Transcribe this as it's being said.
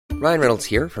Ryan Reynolds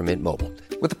here from Mint Mobile.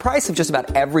 With the price of just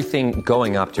about everything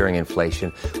going up during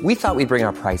inflation, we thought we'd bring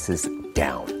our prices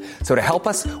down. So to help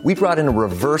us, we brought in a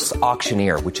reverse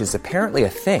auctioneer, which is apparently a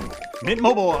thing. Mint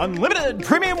Mobile Unlimited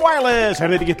Premium Wireless. How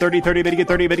to get 30, 30, bit to get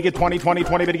 30, bit to get 20, 20,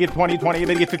 20, bit to get 20, 20,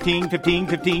 bit to get 15, 15,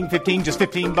 15, 15, just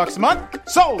 $15 a month?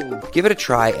 Sold! Give it a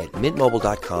try at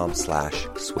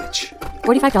mintmobile.com/switch.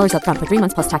 $45 up front for 3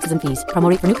 months plus taxes and fees. Promo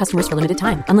rate for new customers for limited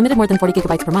time. Unlimited more than 40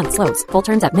 gigabytes per month. Slows full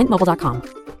terms at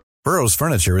mintmobile.com. Burrow's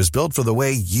furniture is built for the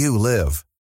way you live.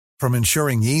 From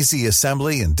ensuring easy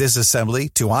assembly and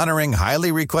disassembly to honoring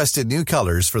highly requested new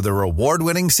colors for their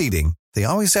award-winning seating, they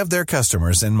always have their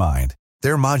customers in mind.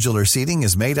 Their modular seating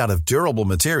is made out of durable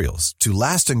materials to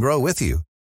last and grow with you.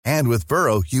 And with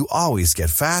Burrow, you always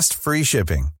get fast, free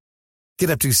shipping.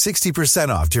 Get up to 60%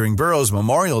 off during Burrow's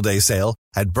Memorial Day sale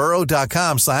at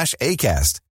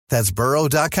burrow.com/ACAST. That's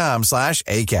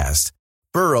burrow.com/ACAST.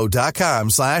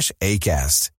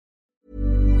 burrow.com/ACAST.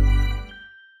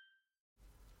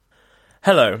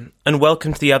 Hello, and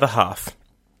welcome to The Other Half.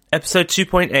 Episode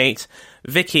 2.8,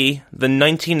 Vicky, the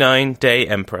 99-Day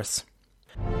Empress.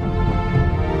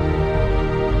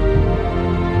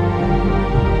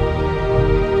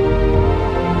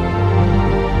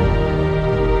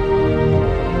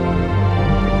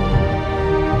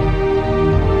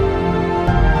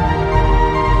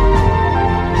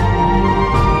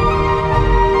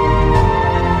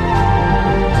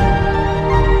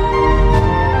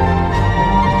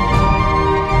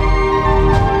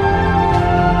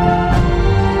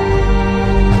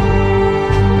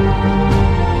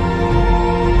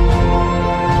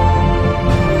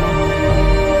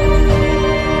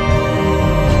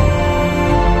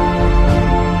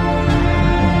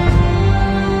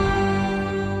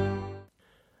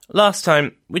 Last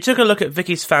time, we took a look at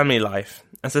Vicky's family life,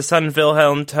 as her son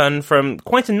Wilhelm turned from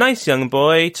quite a nice young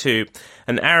boy to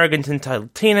an arrogant,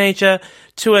 entitled teenager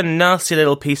to a nasty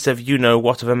little piece of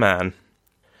you-know-what of a man.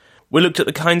 We looked at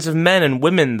the kinds of men and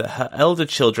women that her elder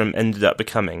children ended up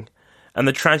becoming, and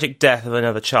the tragic death of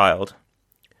another child.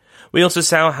 We also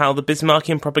saw how the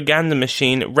Bismarckian propaganda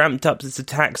machine ramped up its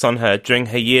attacks on her during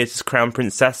her years as Crown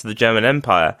Princess of the German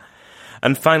Empire,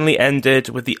 and finally ended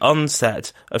with the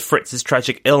onset of Fritz's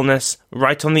tragic illness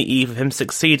right on the eve of him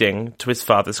succeeding to his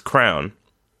father's crown.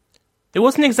 It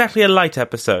wasn't exactly a light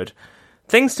episode.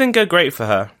 Things didn't go great for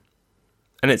her.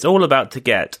 And it's all about to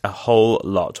get a whole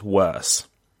lot worse.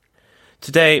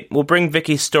 Today, we'll bring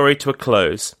Vicky's story to a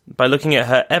close by looking at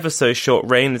her ever-so-short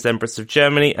reign as Empress of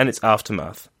Germany and its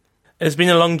aftermath. It has been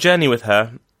a long journey with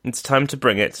her. It's time to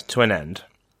bring it to an end.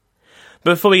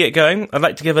 But before we get going, I'd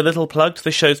like to give a little plug to the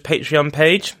show's Patreon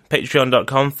page,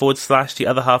 patreon.com/The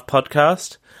Other Half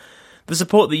Podcast. The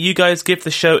support that you guys give the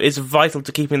show is vital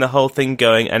to keeping the whole thing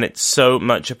going, and it's so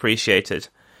much appreciated.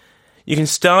 You can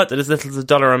start at as little as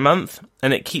 $1 a month,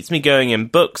 and it keeps me going in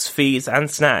books, fees,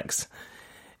 and snacks.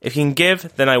 If you can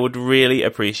give, then I would really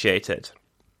appreciate it.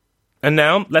 And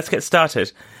now, let's get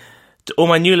started. To all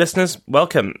my new listeners,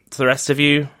 welcome. To the rest of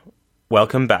you,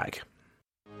 welcome back.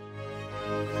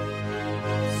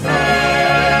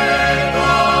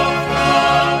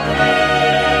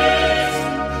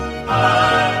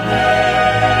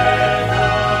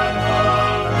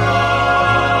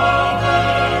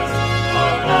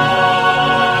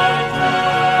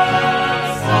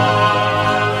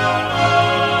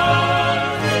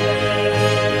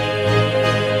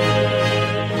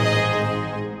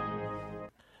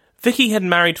 Vicky had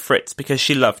married Fritz because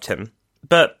she loved him,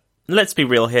 but let's be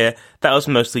real here, that was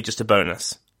mostly just a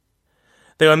bonus.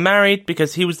 They were married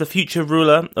because he was the future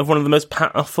ruler of one of the most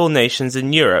powerful nations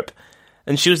in Europe,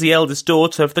 and she was the eldest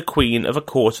daughter of the queen of a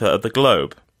quarter of the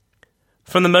globe.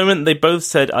 From the moment they both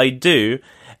said "I do,"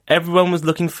 everyone was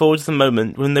looking forward to the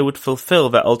moment when they would fulfill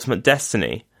their ultimate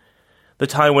destiny, the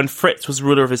time when Fritz was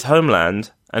ruler of his homeland,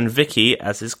 and Vicky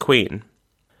as his queen.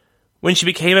 When she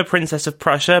became a Princess of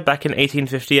Prussia back in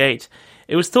 1858,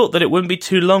 it was thought that it wouldn't be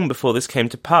too long before this came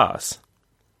to pass.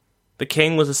 The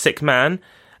king was a sick man,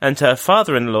 and her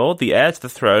father-in-law, the heir to the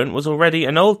throne, was already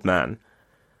an old man.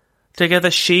 Together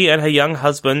she and her young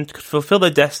husband could fulfill their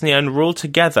destiny and rule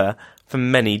together for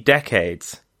many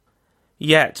decades.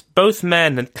 Yet, both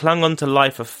men had clung on to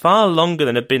life for far longer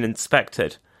than had been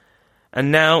expected.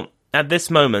 And now, at this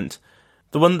moment,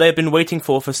 the one they had been waiting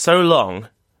for so long,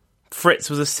 Fritz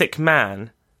was a sick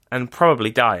man, and probably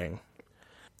dying.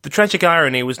 The tragic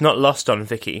irony was not lost on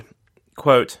Vicky.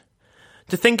 Quote,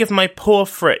 "To think of my poor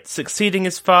Fritz succeeding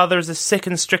his father as a sick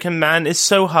and stricken man is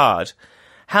so hard.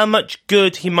 How much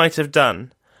good he might have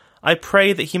done. I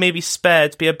pray that he may be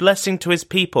spared to be a blessing to his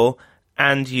people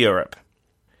and Europe."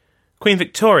 Queen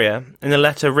Victoria, in a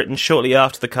letter written shortly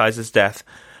after the Kaiser's death,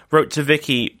 wrote to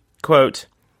Vicky, quote,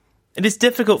 "It is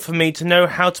difficult for me to know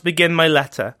how to begin my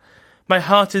letter. My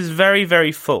heart is very,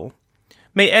 very full.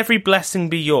 May every blessing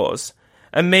be yours,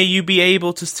 and may you be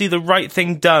able to see the right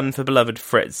thing done for beloved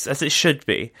Fritz, as it should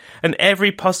be, and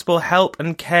every possible help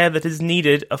and care that is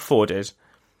needed afforded.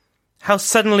 How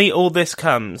suddenly all this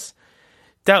comes.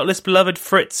 Doubtless beloved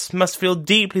Fritz must feel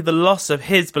deeply the loss of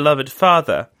his beloved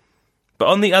father. But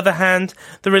on the other hand,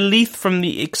 the relief from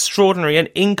the extraordinary and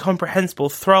incomprehensible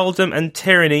thraldom and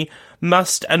tyranny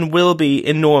must and will be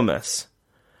enormous.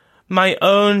 My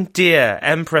own dear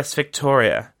Empress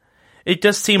Victoria, it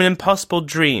does seem an impossible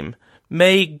dream.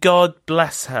 May God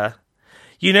bless her.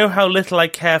 You know how little I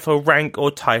care for rank or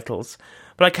titles,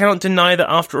 but I cannot deny that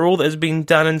after all that has been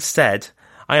done and said,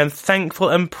 I am thankful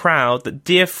and proud that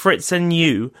dear Fritz and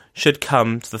you should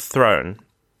come to the throne."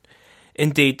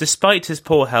 Indeed, despite his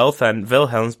poor health and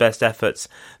Wilhelm's best efforts,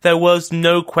 there was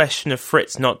no question of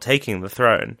Fritz not taking the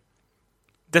throne.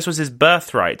 This was his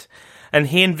birthright, and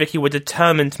he and Vicky were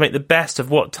determined to make the best of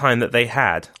what time that they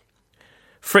had.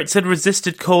 Fritz had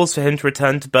resisted calls for him to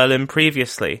return to Berlin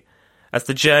previously, as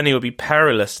the journey would be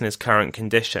perilous in his current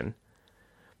condition.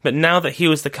 But now that he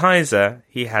was the Kaiser,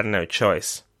 he had no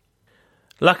choice.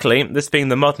 Luckily, this being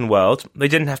the modern world, they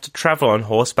didn't have to travel on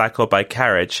horseback or by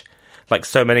carriage, like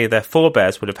so many of their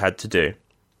forebears would have had to do.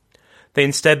 They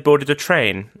instead boarded a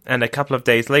train, and a couple of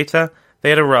days later, they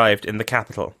had arrived in the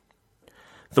capital.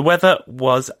 The weather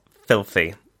was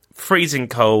filthy. Freezing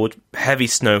cold, heavy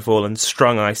snowfall, and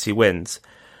strong icy winds.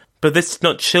 But this did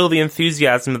not chill the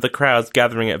enthusiasm of the crowds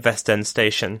gathering at West End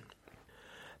Station.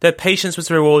 Their patience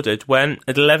was rewarded when,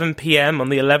 at 11 p.m. on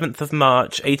the 11th of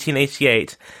March,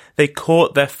 1888, they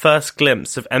caught their first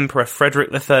glimpse of Emperor Frederick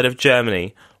III of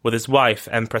Germany, with his wife,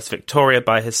 Empress Victoria,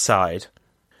 by his side.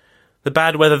 The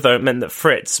bad weather, though, meant that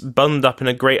Fritz, bundled up in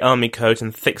a great army coat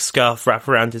and thick scarf wrapped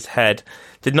around his head,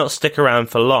 did not stick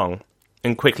around for long,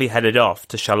 and quickly headed off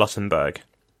to Charlottenburg.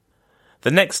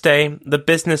 The next day, the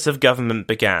business of government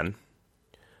began.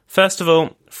 First of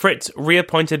all, Fritz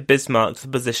reappointed Bismarck to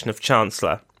the position of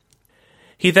Chancellor.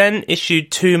 He then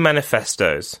issued 2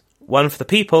 manifestos, one for the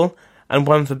people and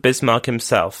one for Bismarck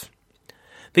himself.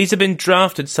 These had been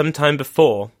drafted some time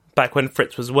before, back when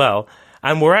Fritz was well,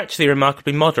 and were actually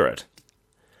remarkably moderate.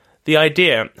 The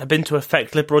idea had been to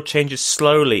effect liberal changes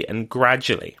slowly and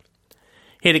gradually.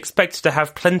 He had expected to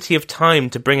have plenty of time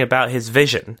to bring about his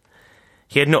vision.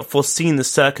 He had not foreseen the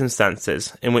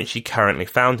circumstances in which he currently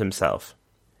found himself.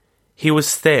 He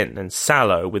was thin and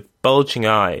sallow, with bulging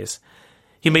eyes.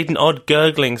 He made an odd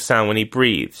gurgling sound when he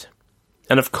breathed.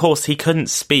 And of course he couldn't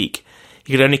speak.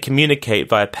 He could only communicate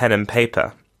via pen and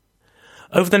paper.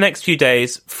 Over the next few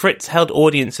days, Fritz held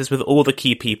audiences with all the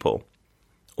key people,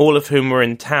 all of whom were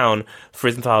in town for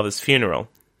his father's funeral.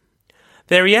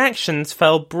 Their reactions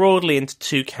fell broadly into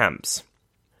 2 camps.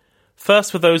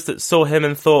 First were those that saw him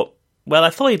and thought, well, I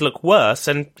thought he'd look worse,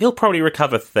 and he'll probably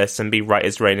recover from this and be right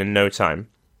as rain in no time.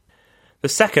 The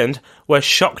second were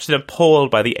shocked and appalled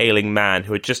by the ailing man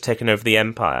who had just taken over the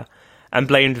empire, and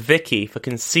blamed Vicky for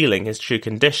concealing his true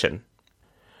condition.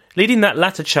 Leading that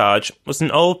latter charge was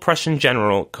an old Prussian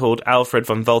general called Alfred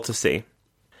von Waldersee.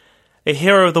 A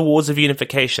hero of the Wars of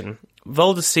Unification,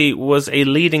 Waldersee was a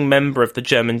leading member of the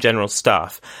German General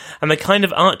Staff, and the kind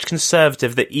of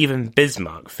arch-conservative that even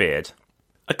Bismarck feared.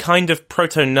 A kind of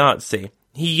proto-Nazi,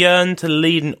 he yearned to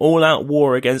lead an all-out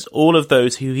war against all of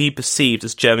those who he perceived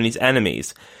as Germany's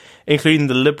enemies, including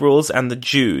the liberals and the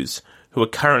Jews, who were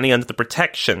currently under the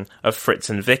protection of Fritz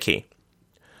and Vicky.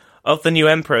 Of the new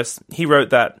Empress, he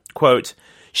wrote that, quote,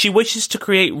 "She wishes to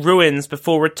create ruins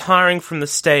before retiring from the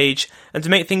stage and to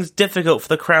make things difficult for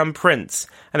the Crown Prince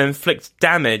and inflict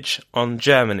damage on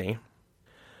Germany."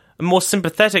 A more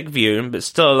sympathetic view, but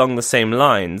still along the same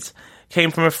lines,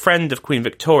 came from a friend of Queen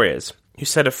Victoria's, who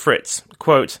said of Fritz,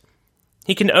 quote,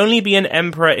 "He can only be an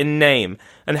emperor in name,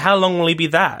 and how long will he be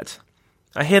that?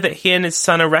 I hear that he and his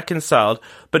son are reconciled,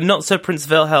 but not so Prince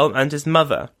Wilhelm and his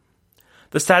mother.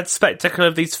 The sad spectacle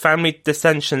of these family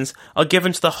dissensions are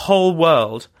given to the whole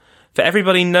world, for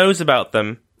everybody knows about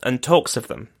them and talks of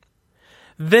them."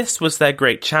 This was their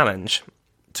great challenge,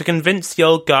 to convince the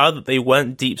old guard that they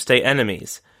weren't deep state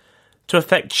enemies, to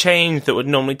effect change that would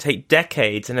normally take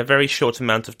decades in a very short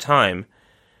amount of time,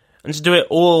 and to do it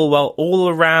all while all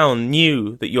around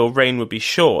knew that your reign would be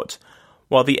short,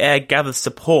 while the air gathers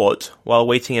support while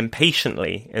waiting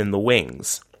impatiently in the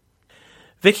wings.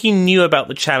 Vicky knew about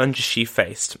the challenges she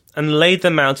faced, and laid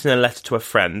them out in a letter to a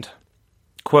friend.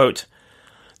 Quote,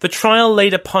 "The trial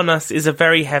laid upon us is a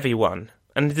very heavy one,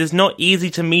 and it is not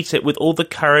easy to meet it with all the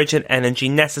courage and energy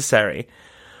necessary.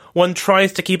 One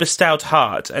tries to keep a stout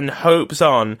heart, and hopes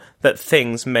on that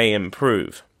things may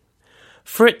improve.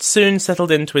 Fritz soon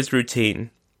settled into his routine.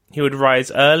 He would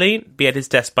rise early, be at his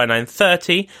desk by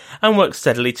 9:30, and work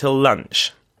steadily till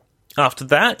lunch. After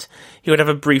that, he would have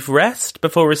a brief rest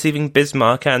before receiving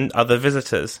Bismarck and other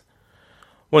visitors.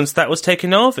 Once that was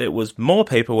taken off, it was more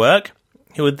paperwork.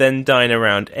 He would then dine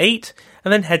around 8,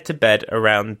 and then head to bed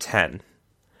around 10.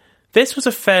 This was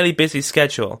a fairly busy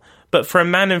schedule, but for a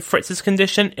man in Fritz's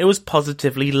condition, it was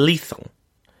positively lethal.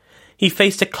 He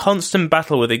faced a constant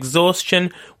battle with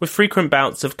exhaustion, with frequent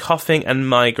bouts of coughing and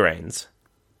migraines.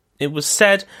 It was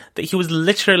said that he was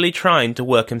literally trying to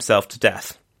work himself to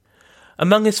death.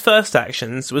 Among his first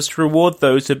actions was to reward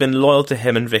those who had been loyal to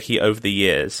him and Vicky over the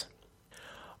years.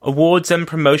 Awards and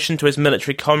promotion to his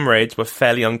military comrades were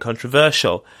fairly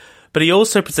uncontroversial, but he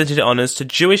also presented honours to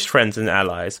Jewish friends and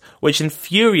allies, which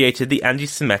infuriated the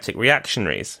anti-Semitic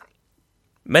reactionaries.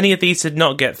 Many of these did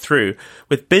not get through,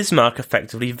 with Bismarck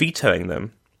effectively vetoing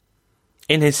them.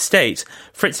 In his state,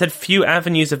 Fritz had few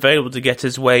avenues available to get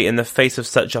his way in the face of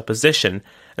such opposition,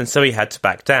 and so he had to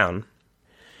back down.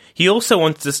 He also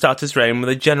wanted to start his reign with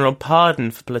a general pardon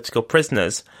for political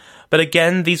prisoners, but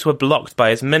again these were blocked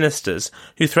by his ministers,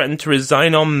 who threatened to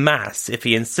resign en masse if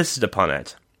he insisted upon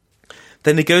it.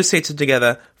 They negotiated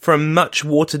together for a much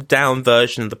watered-down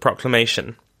version of the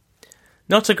proclamation.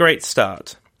 Not a great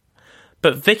start.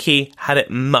 But Vicky had it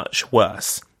much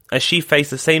worse, as she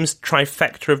faced the same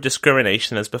trifecta of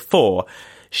discrimination as before.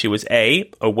 She was A,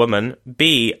 a woman,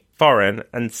 B, foreign,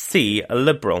 and C, a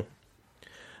liberal.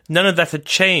 None of that had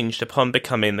changed upon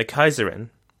becoming the Kaiserin.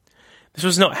 This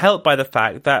was not helped by the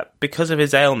fact that, because of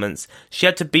his ailments, she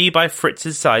had to be by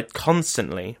Fritz's side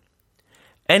constantly.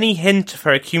 Any hint of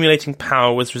her accumulating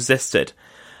power was resisted,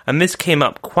 and this came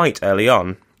up quite early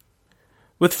on.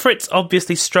 With Fritz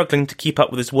obviously struggling to keep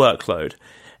up with his workload,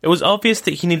 it was obvious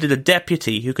that he needed a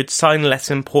deputy who could sign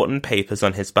less important papers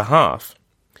on his behalf.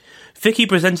 Vicky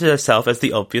presented herself as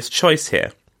the obvious choice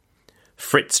here.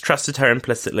 Fritz trusted her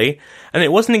implicitly, and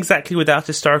it wasn't exactly without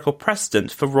historical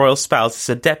precedent for royal spouses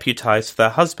to deputise for their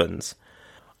husbands.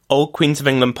 Old Queens of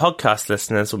England podcast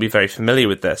listeners will be very familiar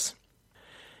with this.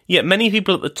 Yet many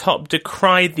people at the top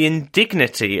decried the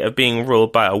indignity of being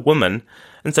ruled by a woman,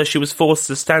 and so she was forced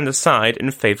to stand aside in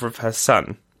favour of her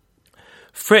son.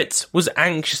 Fritz was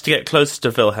anxious to get closer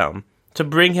to Wilhelm, to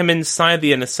bring him inside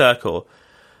the inner circle,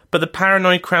 but the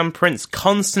paranoid Crown Prince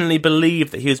constantly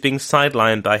believed that he was being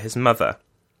sidelined by his mother.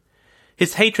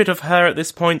 His hatred of her at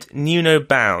this point knew no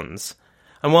bounds,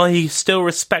 and while he still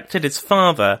respected his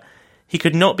father, he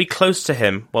could not be close to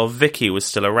him while Vicky was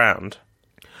still around.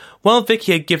 While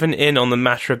Vicky had given in on the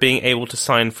matter of being able to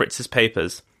sign Fritz's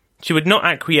papers, she would not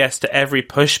acquiesce to every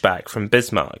pushback from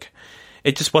Bismarck.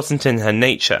 It just wasn't in her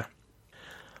nature.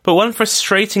 But one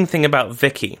frustrating thing about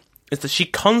Vicky is that she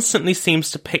constantly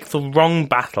seems to pick the wrong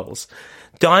battles,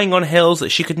 dying on hills that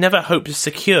she could never hope to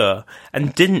secure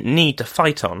and didn't need to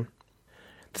fight on.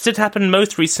 This had happened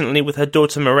most recently with her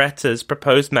daughter Moretta's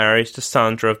proposed marriage to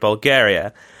Sandra of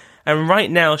Bulgaria, and right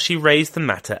now she raised the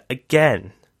matter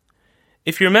again.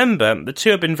 If you remember, the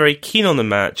two had been very keen on the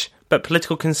match, but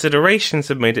political considerations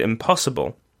had made it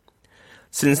impossible.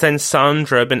 Since then,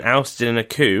 Sandra had been ousted in a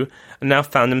coup, and now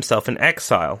found himself in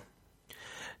exile.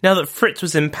 Now that Fritz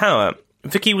was in power,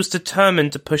 Vicky was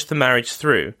determined to push the marriage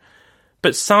through,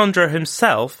 but Sandra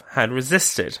himself had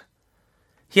resisted.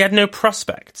 He had no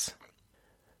prospects.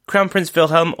 Crown Prince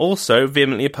Wilhelm also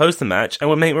vehemently opposed the match and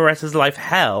would make Moretta's life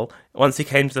hell once he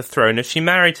came to the throne if she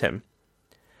married him.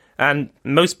 And,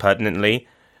 most pertinently,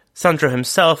 Sandra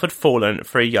himself had fallen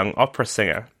for a young opera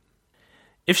singer.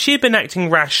 If she had been acting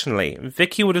rationally,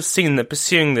 Vicky would have seen that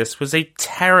pursuing this was a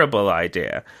terrible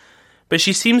idea, but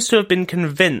she seems to have been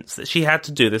convinced that she had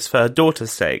to do this for her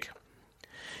daughter's sake.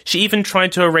 She even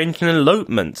tried to arrange an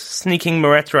elopement, sneaking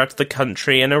Moretta out of the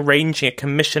country and arranging a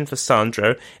commission for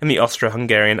Sandro in the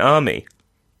Austro-Hungarian army.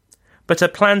 But her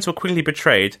plans were quickly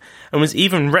betrayed, and was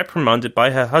even reprimanded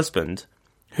by her husband,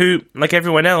 who, like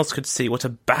everyone else, could see what a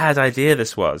bad idea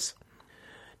this was.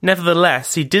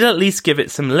 Nevertheless, he did at least give it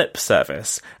some lip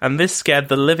service, and this scared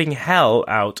the living hell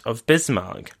out of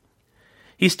Bismarck.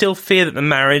 He still feared that the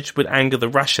marriage would anger the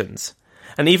Russians,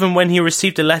 and even when he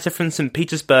received a letter from St.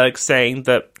 Petersburg saying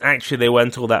that actually they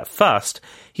weren't all that fussed,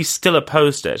 he still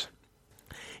opposed it.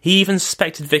 He even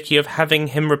suspected Vicky of having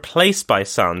him replaced by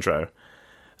Sandro,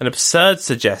 an absurd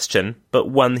suggestion, but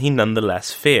one he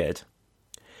nonetheless feared.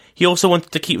 He also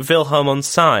wanted to keep Wilhelm on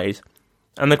side,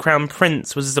 and the Crown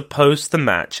Prince was as opposed to the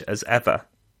match as ever.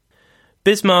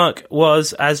 Bismarck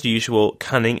was, as usual,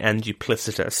 cunning and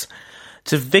duplicitous.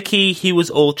 To Vicky, he was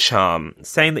all charm,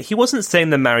 saying that he wasn't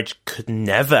saying the marriage could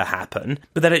never happen,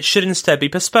 but that it should instead be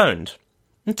postponed,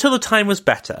 until the time was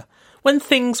better, when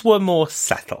things were more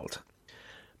settled.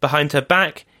 Behind her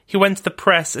back, he went to the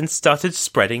press and started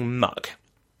spreading muck.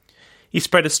 He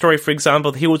spread a story, for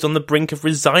example, that he was on the brink of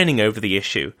resigning over the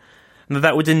issue, and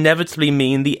that would inevitably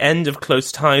mean the end of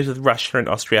close ties with Russia and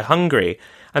Austria-Hungary,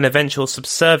 and eventual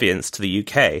subservience to the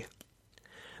UK.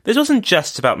 This wasn't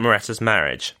just about Moretta's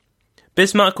marriage.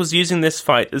 Bismarck was using this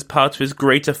fight as part of his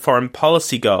greater foreign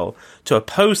policy goal to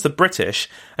oppose the British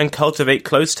and cultivate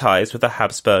close ties with the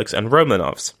Habsburgs and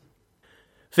Romanovs.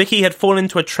 Vicky had fallen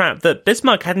into a trap that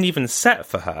Bismarck hadn't even set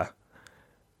for her.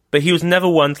 But he was never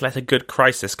one to let a good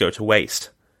crisis go to waste.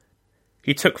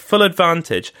 He took full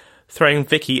advantage, throwing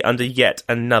Vicky under yet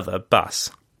another bus.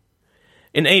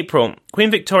 In April,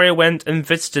 Queen Victoria went and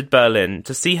visited Berlin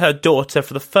to see her daughter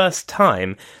for the first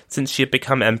time since she had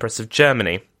become Empress of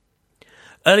Germany.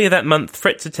 Earlier that month,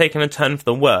 Fritz had taken a turn for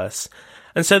the worse,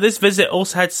 and so this visit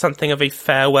also had something of a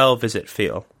farewell visit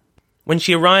feel. When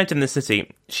she arrived in the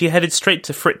city, she headed straight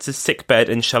to Fritz's sickbed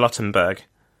in Charlottenburg.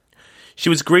 She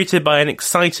was greeted by an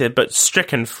excited but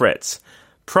stricken Fritz,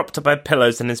 propped up by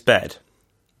pillows in his bed.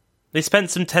 They spent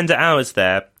some tender hours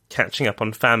there, catching up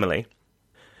on family.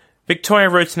 Victoria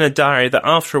wrote in her diary that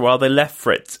after a while they left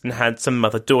Fritz and had some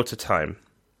mother-daughter time.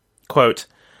 Quote,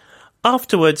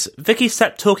 "Afterwards, Vicky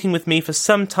sat talking with me for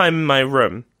some time in my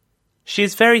room. She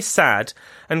is very sad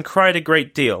and cried a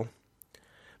great deal.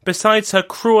 Besides her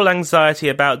cruel anxiety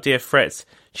about dear Fritz,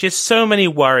 she has so many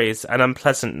worries and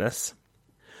unpleasantness."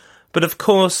 But of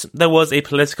course, there was a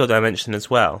political dimension as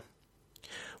well.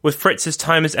 With Fritz's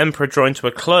time as emperor drawing to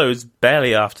a close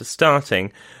barely after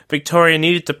starting, Victoria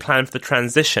needed to plan for the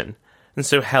transition, and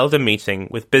so held a meeting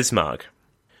with Bismarck.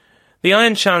 The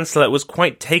Iron Chancellor was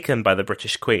quite taken by the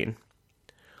British Queen.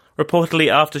 Reportedly,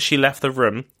 after she left the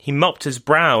room, he mopped his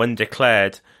brow and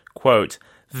declared, quote,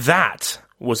 "That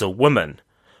was a woman.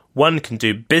 One can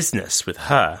do business with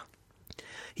her."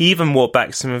 He even walked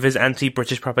back some of his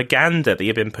anti-British propaganda that he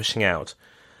had been pushing out.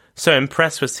 So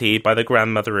impressed was he by the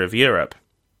grandmother of Europe.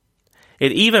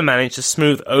 It even managed to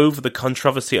smooth over the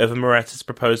controversy over Moretta's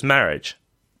proposed marriage.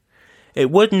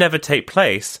 It would never take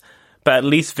place, but at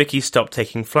least Vicky stopped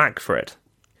taking flack for it.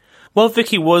 While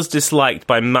Vicky was disliked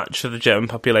by much of the German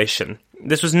population,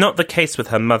 this was not the case with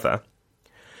her mother.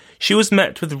 She was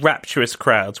met with rapturous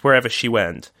crowds wherever she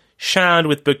went, showered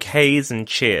with bouquets and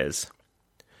cheers.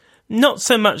 Not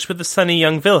so much with the sunny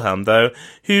young Wilhelm, though,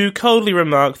 who coldly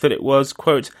remarked that it was,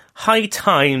 quote, "high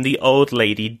time the old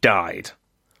lady died."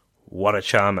 What a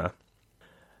charmer.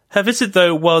 Her visit,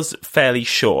 though, was fairly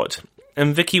short,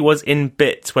 and Vicky was in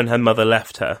bits when her mother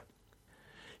left her.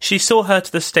 She saw her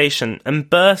to the station and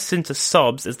burst into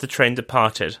sobs as the train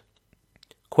departed.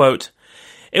 Quote,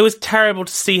 "It was terrible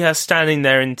to see her standing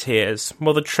there in tears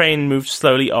while the train moved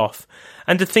slowly off,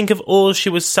 and to think of all she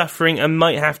was suffering and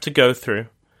might have to go through.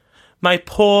 My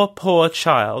poor, poor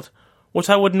child, what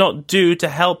I would not do to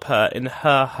help her in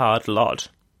her hard lot."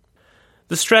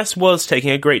 The stress was taking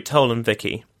a great toll on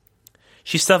Vicky.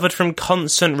 She suffered from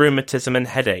constant rheumatism and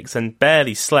headaches and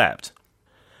barely slept.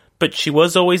 But she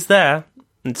was always there,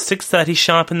 at 6:30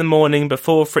 sharp in the morning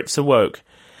before Fritz awoke,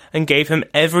 and gave him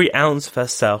every ounce of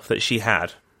herself that she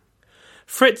had.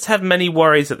 Fritz had many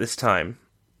worries at this time.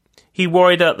 He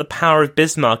worried about the power of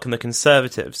Bismarck and the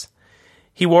Conservatives.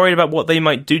 He worried about what they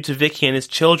might do to Vicky and his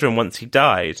children once he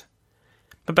died.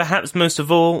 But perhaps most of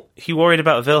all, he worried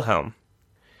about Wilhelm.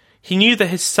 He knew that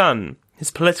his son,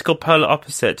 his political polar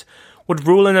opposite, would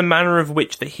rule in a manner of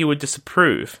which that he would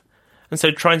disapprove, and so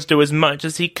trying to do as much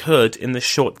as he could in the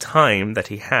short time that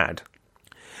he had.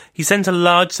 He sent a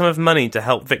large sum of money to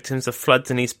help victims of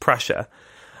floods in East Prussia,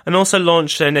 and also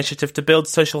launched an initiative to build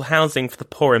social housing for the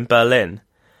poor in Berlin.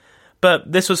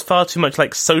 But this was far too much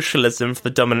like socialism for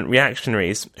the dominant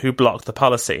reactionaries, who blocked the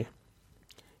policy.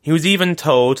 He was even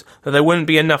told that there wouldn't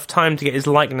be enough time to get his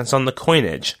likeness on the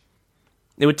coinage.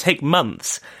 It would take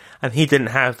months, and he didn't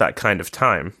have that kind of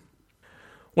time.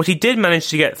 What he did manage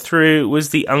to get through was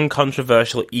the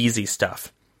uncontroversial easy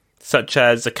stuff, such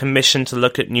as a commission to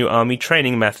look at new army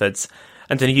training methods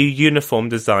and a new uniform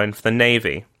design for the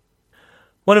Navy.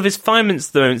 One of his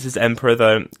finest moments as emperor,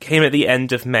 though, came at the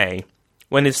end of May,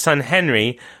 when his son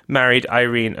Henry married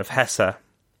Irene of Hesse.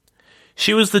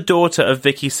 She was the daughter of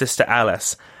Vicky's sister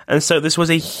Alice, and so this was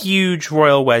a huge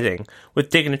royal wedding, with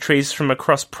dignitaries from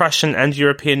across Prussian and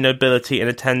European nobility in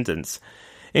attendance,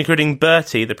 including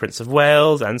Bertie, the Prince of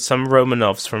Wales, and some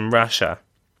Romanovs from Russia.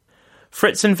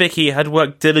 Fritz and Vicky had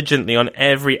worked diligently on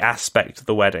every aspect of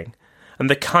the wedding, and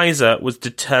the Kaiser was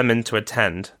determined to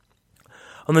attend.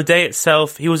 On the day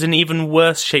itself, he was in even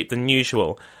worse shape than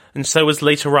usual, and so was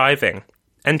late arriving,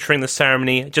 entering the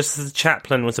ceremony just as the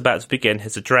chaplain was about to begin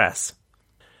his address.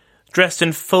 Dressed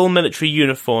in full military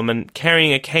uniform and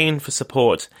carrying a cane for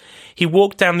support, he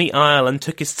walked down the aisle and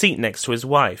took his seat next to his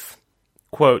wife.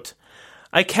 Quote,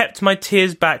 I kept my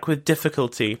tears back with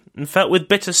difficulty and felt with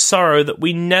bitter sorrow that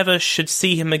we never should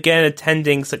see him again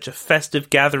attending such a festive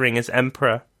gathering as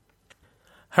Emperor.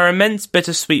 Her immense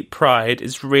bittersweet pride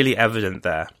is really evident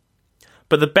there.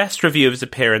 But the best review of his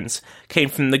appearance came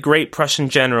from the great Prussian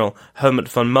general Helmut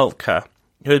von Moltke,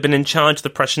 who had been in charge of the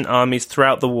Prussian armies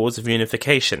throughout the Wars of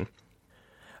Unification.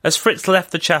 As Fritz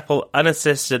left the chapel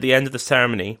unassisted at the end of the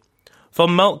ceremony, von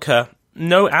Moltke,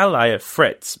 no ally of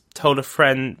Fritz, told a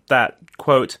friend that,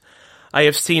 quote, I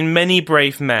have seen many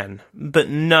brave men, but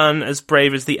none as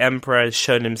brave as the Emperor has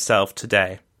shown himself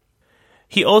today.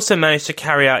 He also managed to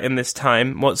carry out in this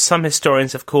time what some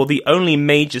historians have called the only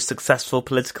major successful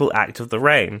political act of the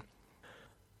reign.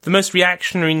 The most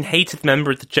reactionary and hated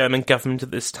member of the German government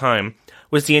at this time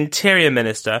was the Interior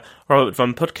Minister, Robert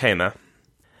von Puttkamer.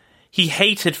 He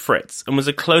hated Fritz and was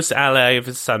a close ally of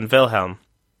his son Wilhelm.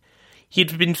 He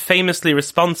had been famously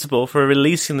responsible for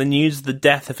releasing the news of the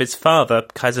death of his father,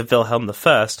 Kaiser Wilhelm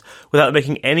I, without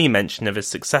making any mention of his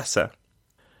successor.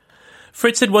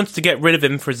 Fritz had wanted to get rid of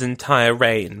him for his entire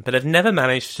reign, but had never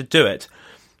managed to do it,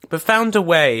 but found a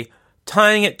way,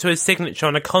 tying it to his signature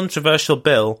on a controversial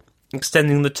bill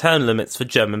extending the term limits for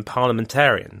German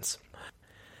parliamentarians.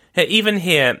 Yet even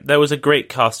here, there was a great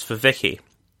cast for Vicky.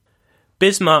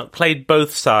 Bismarck played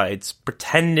both sides,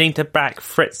 pretending to back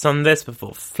Fritz on this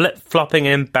before flip-flopping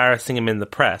and embarrassing him in the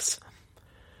press.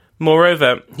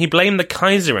 Moreover, he blamed the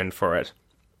Kaiserin for it,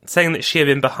 saying that she had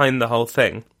been behind the whole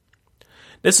thing.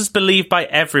 This was believed by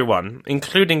everyone,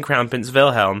 including Crown Prince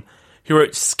Wilhelm, who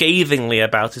wrote scathingly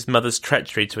about his mother's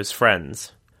treachery to his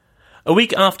friends. A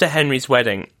week after Henry's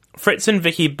wedding, Fritz and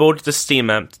Vicky boarded a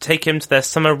steamer to take him to their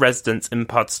summer residence in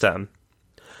Potsdam.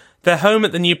 Their home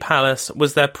at the new palace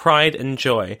was their pride and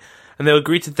joy, and they were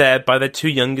greeted there by their two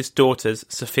youngest daughters,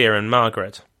 Sophia and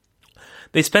Margaret.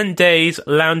 They spent days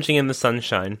lounging in the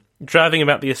sunshine, driving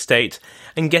about the estate,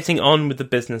 and getting on with the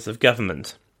business of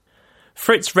government.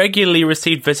 Fritz regularly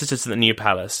received visitors at the new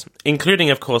palace, including,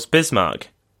 of course, Bismarck.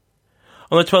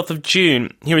 On the 12th of June,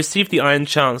 he received the Iron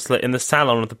Chancellor in the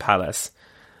salon of the palace,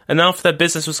 and after their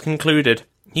business was concluded,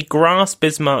 he grasped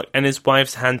Bismarck and his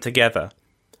wife's hand together,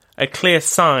 a clear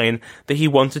sign that he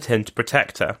wanted him to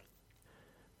protect her.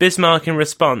 Bismarck, in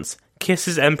response, kissed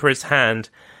his Emperor's hand,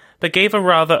 but gave a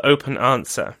rather open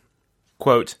answer.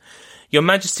 Quote, Your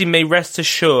Majesty may rest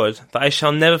assured that I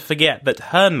shall never forget that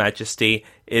Her Majesty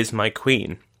is my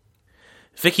Queen.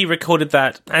 Vicky recorded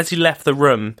that, as he left the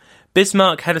room,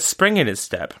 Bismarck had a spring in his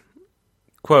step.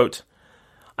 Quote,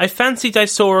 I fancied I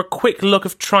saw a quick look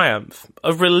of triumph,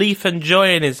 of relief and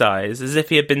joy in his eyes, as if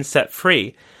he had been set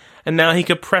free, and now he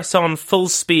could press on full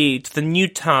speed to the new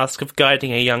task of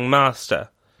guiding a young master.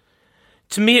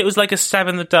 To me it was like a stab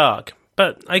in the dark,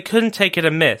 but I couldn't take it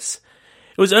amiss.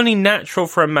 It was only natural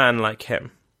for a man like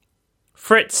him.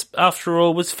 Fritz, after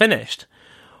all, was finished,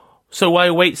 so why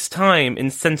waste time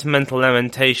in sentimental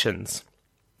lamentations?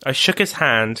 I shook his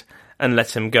hand and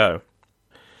let him go.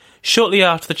 Shortly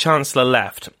after the Chancellor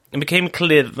left, it became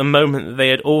clear that the moment that they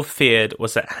had all feared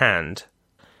was at hand.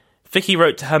 Vicky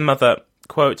wrote to her mother,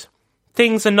 quote,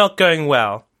 Things are not going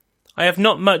well. I have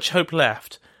not much hope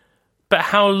left. But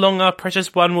how long our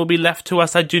precious one will be left to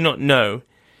us I do not know.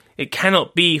 It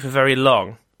cannot be for very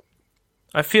long.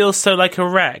 I feel so like a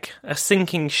wreck, a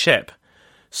sinking ship,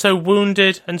 so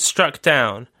wounded and struck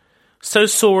down, so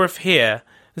sore of here,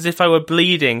 as if I were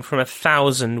bleeding from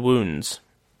 1,000 wounds.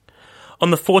 On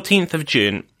the 14th of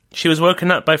June, she was woken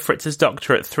up by Fritz's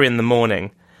doctor at 3 a.m,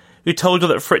 who told her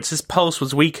that Fritz's pulse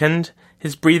was weakened,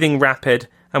 his breathing rapid,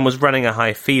 and was running a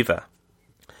high fever.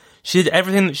 She did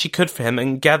everything that she could for him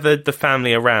and gathered the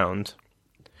family around.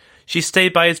 She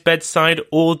stayed by his bedside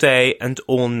all day and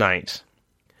all night.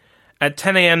 At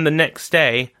 10 a.m. the next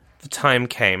day, the time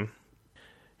came.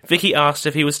 Vicky asked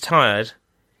if he was tired.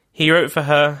 He wrote for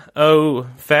her, "Oh,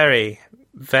 very,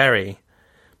 very,"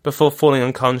 before falling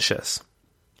unconscious.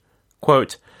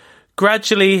 Quote,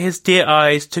 "Gradually his dear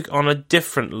eyes took on a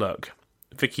different look,"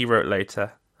 Vicky wrote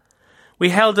later. "We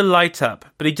held a light up,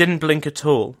 but he didn't blink at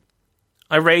all.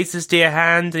 I raised his dear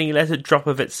hand and he let it drop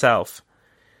of itself.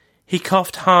 He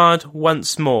coughed hard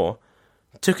once more,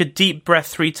 took a deep breath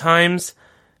 3 times,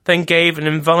 then gave an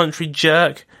involuntary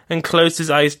jerk and closed his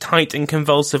eyes tight and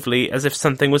convulsively as if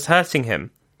something was hurting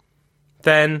him.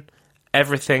 Then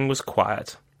everything was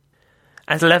quiet.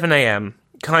 At 11 a.m,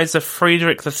 Kaiser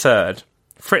Friedrich III,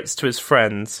 Fritz to his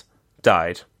friends,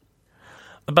 died.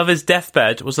 Above his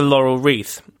deathbed was a laurel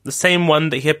wreath, the same one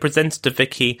that he had presented to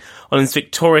Vicky on his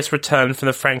victorious return from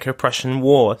the Franco-Prussian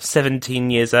War 17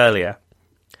 years earlier.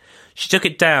 She took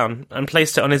it down and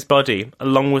placed it on his body,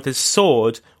 along with his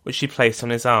sword, which she placed on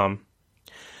his arm.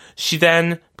 She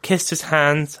then kissed his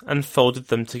hands and folded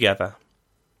them together.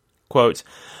 Quote,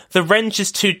 "The wrench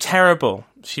is too terrible,"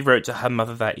 she wrote to her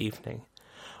mother that evening,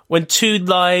 "when two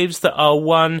lives that are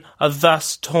one are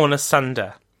thus torn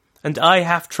asunder, and I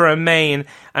have to remain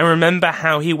and remember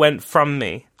how he went from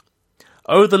me.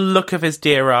 Oh, the look of his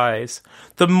dear eyes,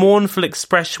 the mournful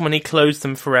expression when he closed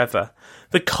them forever,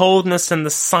 the coldness and the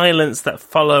silence that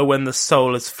follow when the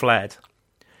soul has fled.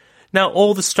 Now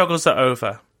all the struggles are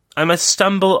over. I must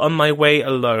stumble on my way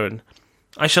alone.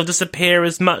 I shall disappear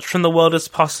as much from the world as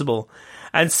possible,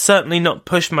 and certainly not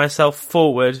push myself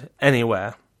forward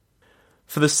anywhere."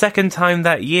 For the second time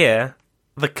that year,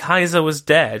 the Kaiser was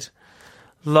dead.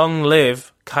 Long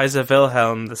live Kaiser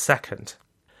Wilhelm II.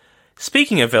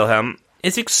 Speaking of Wilhelm,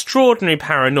 his extraordinary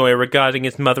paranoia regarding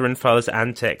his mother and father's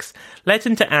antics led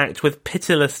him to act with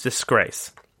pitiless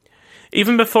disgrace.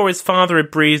 Even before his father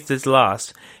had breathed his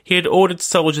last, he had ordered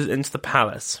soldiers into the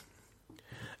palace.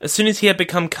 As soon as he had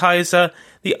become Kaiser,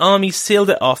 the army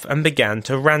sealed it off and began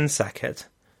to ransack it.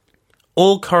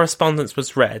 All correspondence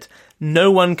was read. No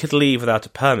one could leave without a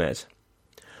permit.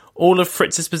 All of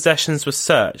Fritz's possessions were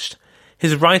searched.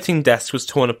 His writing desk was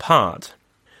torn apart.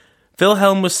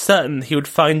 Wilhelm was certain he would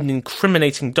find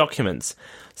incriminating documents,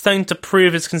 something to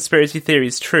prove his conspiracy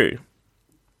theories true.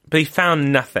 But he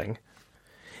found nothing.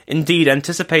 Indeed,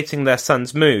 anticipating their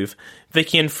son's move,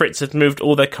 Vicky and Fritz had moved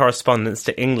all their correspondence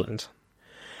to England.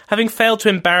 Having failed to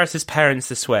embarrass his parents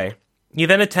this way, he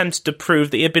then attempted to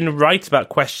prove that he had been right about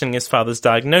questioning his father's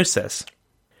diagnosis.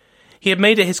 He had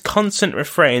made it his constant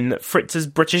refrain that Fritz's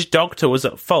British doctor was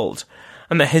at fault,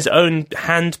 and that his own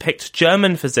hand-picked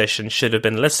German physician should have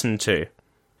been listened to.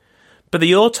 But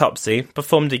the autopsy,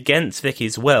 performed against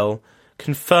Vicky's will,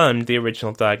 confirmed the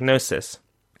original diagnosis.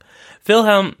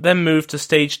 Wilhelm then moved to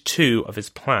stage 2 of his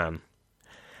plan.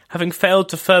 Having failed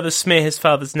to further smear his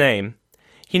father's name,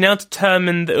 he now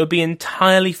determined that it would be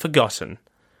entirely forgotten,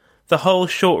 the whole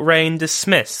short reign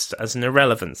dismissed as an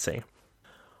irrelevancy.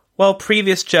 While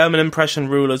previous German and Prussian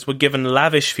rulers were given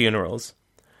lavish funerals,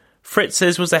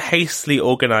 Fritz's was a hastily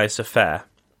organised affair.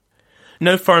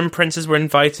 No foreign princes were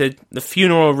invited, the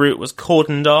funeral route was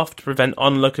cordoned off to prevent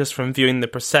onlookers from viewing the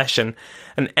procession,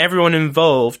 and everyone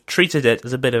involved treated it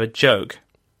as a bit of a joke.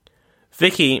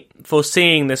 Vicky,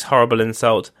 foreseeing this horrible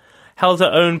insult, held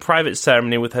her own private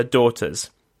ceremony with her daughters,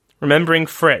 remembering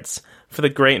Fritz for the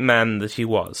great man that he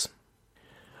was.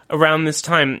 Around this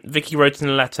time, Vicky wrote in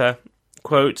a letter,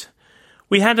 quote,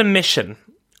 "We had a mission.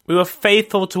 We were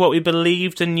faithful to what we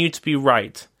believed and knew to be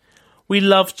right. We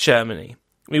loved Germany.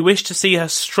 We wished to see her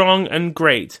strong and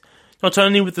great, not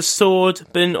only with the sword,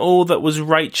 but in all that was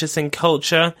righteous in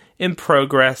culture, in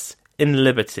progress, in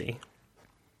liberty."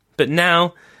 But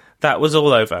now, that was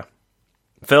all over.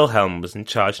 Wilhelm was in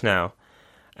charge now,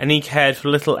 and he cared for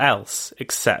little else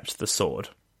except the sword.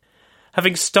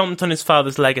 Having stomped on his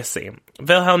father's legacy,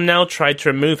 Wilhelm now tried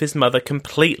to remove his mother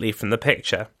completely from the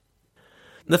picture.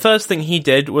 The first thing he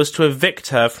did was to evict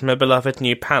her from her beloved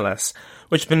new palace,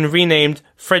 which had been renamed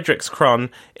Frederickskron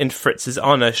in Fritz's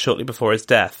honour shortly before his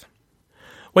death.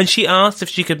 When she asked if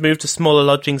she could move to smaller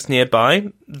lodgings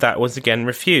nearby, that was again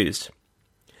refused.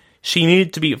 She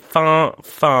needed to be far,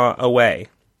 far away.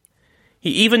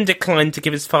 He even declined to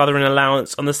give his father an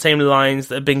allowance on the same lines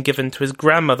that had been given to his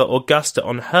grandmother Augusta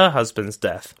on her husband's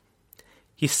death.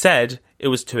 He said it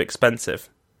was too expensive.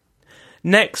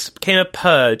 Next came a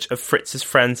purge of Fritz's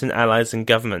friends and allies in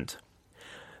government.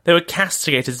 They were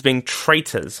castigated as being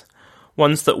traitors,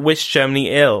 ones that wished Germany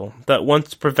ill, that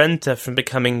wanted to prevent her from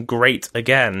becoming great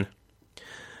again.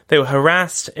 They were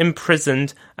harassed,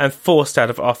 imprisoned, and forced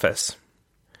out of office.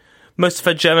 Most of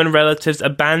her German relatives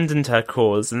abandoned her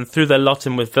cause and threw their lot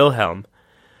in with Wilhelm,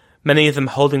 many of them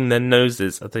holding their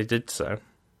noses as they did so.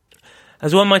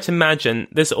 As one might imagine,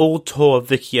 this all tore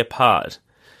Vicky apart.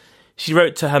 She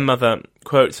wrote to her mother,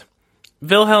 quote,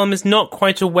 "Wilhelm is not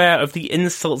quite aware of the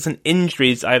insults and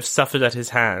injuries I have suffered at his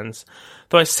hands,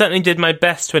 though I certainly did my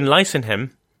best to enlighten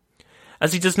him.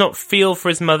 As he does not feel for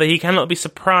his mother, he cannot be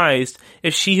surprised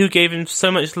if she who gave him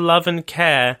so much love and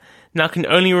care now can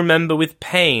only remember with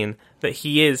pain that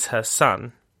he is her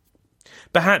son.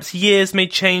 Perhaps years may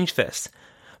change this,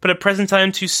 but at present I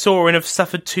am too sore and have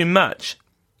suffered too much.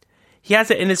 He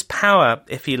has it in his power,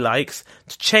 if he likes,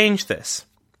 to change this.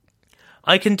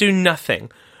 I can do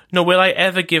nothing, nor will I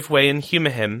ever give way and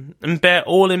humour him, and bear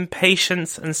all in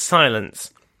patience and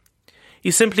silence.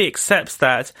 He simply accepts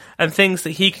that, and thinks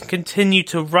that he can continue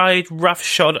to ride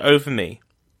roughshod over me.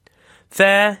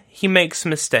 There he makes a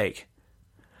mistake.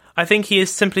 I think he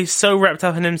is simply so wrapped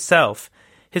up in himself,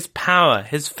 his power,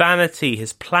 his vanity,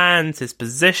 his plans, his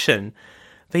position,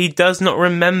 that he does not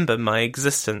remember my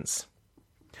existence.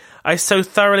 I so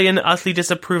thoroughly and utterly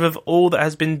disapprove of all that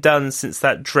has been done since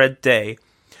that dread day,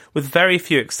 with very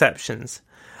few exceptions,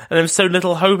 and have so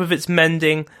little hope of its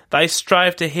mending that I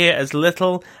strive to hear as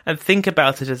little and think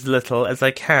about it as little as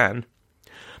I can.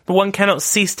 But one cannot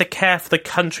cease to care for the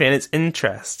country and its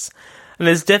interests, and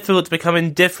it is difficult to become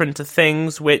indifferent to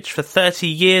things which, for 30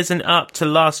 years and up to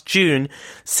last June,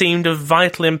 seemed of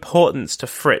vital importance to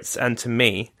Fritz and to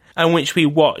me, and which we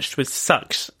watched with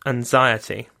such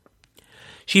anxiety.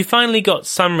 She finally got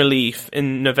some relief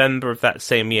in November of that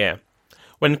same year,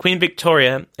 when Queen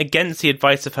Victoria, against the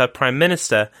advice of her Prime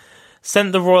Minister,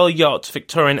 sent the royal yacht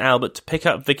Victoria and Albert to pick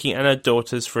up Vicky and her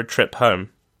daughters for a trip home.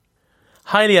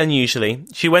 Highly unusually,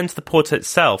 she went to the port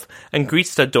itself and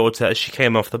greeted her daughter as she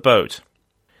came off the boat.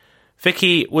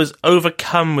 Vicky was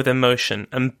overcome with emotion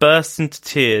and burst into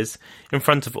tears in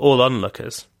front of all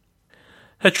onlookers.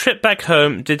 Her trip back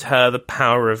home did her the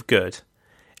power of good.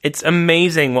 It's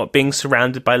amazing what being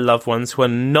surrounded by loved ones who are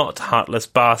not heartless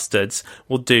bastards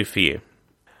will do for you.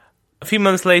 A few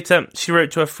months later, she wrote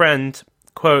to a friend,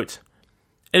 quote,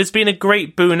 "It has been a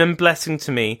great boon and blessing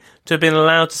to me to have been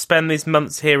allowed to spend these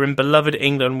months here in beloved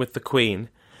England with the Queen,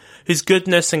 whose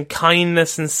goodness and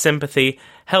kindness and sympathy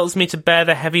helps me to bear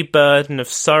the heavy burden of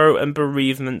sorrow and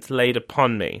bereavement laid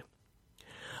upon me.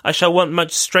 I shall want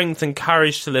much strength and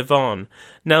courage to live on,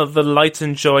 now that the light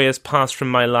and joy has passed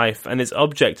from my life, and its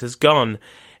object has gone,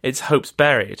 its hopes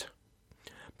buried.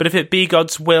 But if it be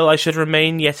God's will I should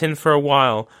remain yet in for a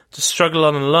while, to struggle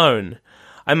on alone,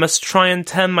 I must try and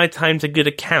turn my time to good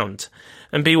account,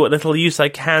 and be what little use I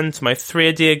can to my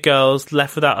 3 dear girls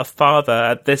left without a father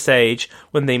at this age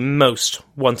when they most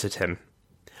wanted him."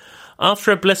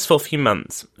 After a blissful few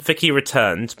months, Vicky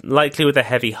returned, likely with a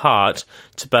heavy heart,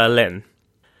 to Berlin.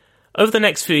 Over the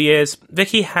next few years,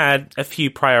 Vicky had a few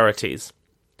priorities.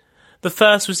 The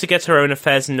first was to get her own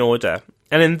affairs in order,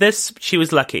 and in this she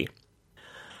was lucky.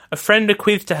 A friend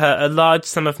bequeathed to her a large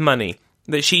sum of money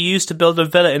that she used to build a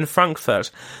villa in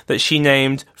Frankfurt that she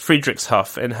named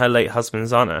Friedrichshof in her late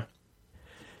husband's honour.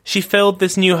 She filled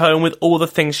this new home with all the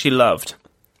things she loved: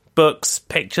 books,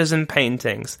 pictures and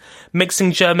paintings,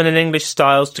 mixing German and English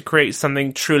styles to create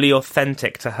something truly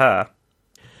authentic to her.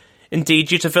 Indeed,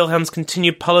 due to Wilhelm's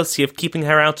continued policy of keeping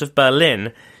her out of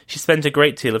Berlin, she spent a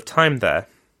great deal of time there.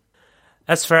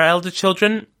 As for her elder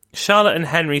children, Charlotte and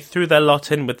Henry threw their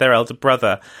lot in with their elder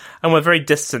brother, and were very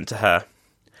distant to her.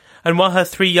 And while her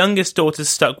 3 youngest daughters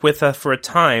stuck with her for a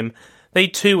time, they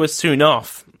too were soon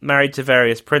off, married to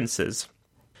various princes.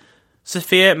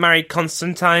 Sophia married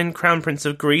Constantine, Crown Prince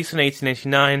of Greece, in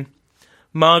 1889,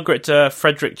 Margaret to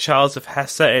Frederick Charles of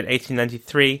Hesse in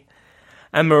 1893,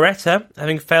 and Moretta,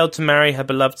 having failed to marry her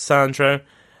beloved Sandro,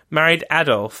 married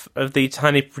Adolf of the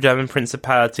tiny German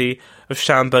Principality of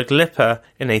Schaumburg-Lippe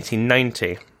in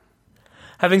 1890.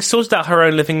 Having sorted out her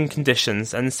own living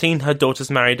conditions and seen her daughters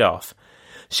married off,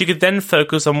 she could then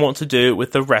focus on what to do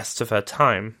with the rest of her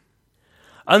time.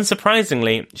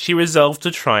 Unsurprisingly, she resolved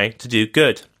to try to do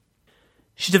good.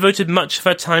 She devoted much of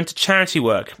her time to charity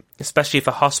work, especially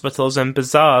for hospitals and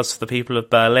bazaars for the people of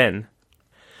Berlin.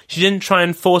 She didn't try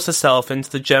and force herself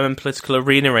into the German political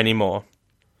arena anymore.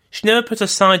 She never put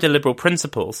aside her liberal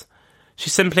principles. She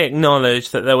simply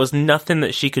acknowledged that there was nothing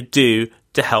that she could do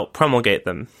to help promulgate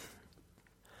them.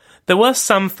 There were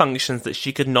some functions that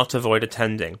she could not avoid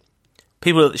attending.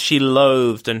 People that she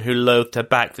loathed and who loathed her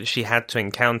back that she had to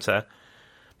encounter.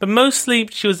 But mostly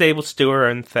she was able to do her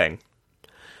own thing.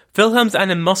 Wilhelm's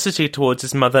animosity towards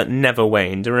his mother never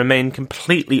waned and remained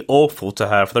completely awful to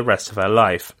her for the rest of her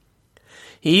life.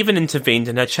 He even intervened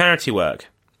in her charity work.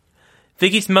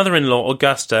 Vicky's mother-in-law,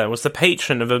 Augusta, was the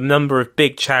patron of a number of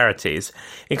big charities,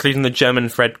 including the German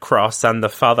Red Cross and the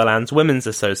Fatherland's Women's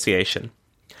Association.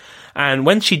 And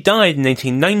when she died in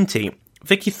 1890,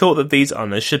 Vicky thought that these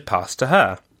honours should pass to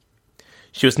her.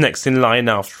 She was next in line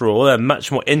after all, and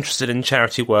much more interested in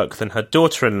charity work than her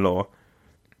daughter-in-law.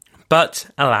 But,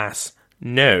 alas,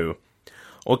 no.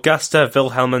 Augusta,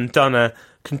 Wilhelm and Donna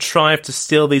contrived to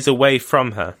steal these away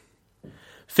from her.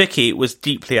 Vicky was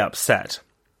deeply upset.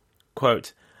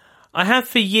 Quote, "I have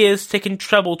for years taken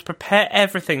trouble to prepare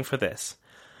everything for this.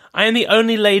 I am the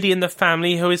only lady in the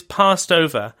family who is passed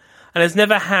over, and has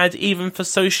never had, even for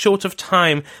so short of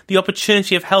time, the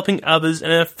opportunity of helping others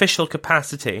in an official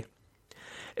capacity.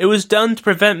 It was done to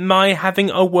prevent my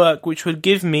having a work which would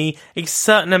give me a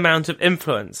certain amount of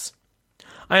influence.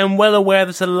 I am well aware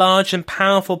that a large and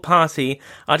powerful party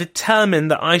are determined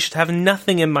that I should have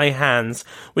nothing in my hands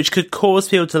which could cause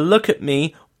people to look at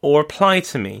me or apply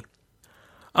to me.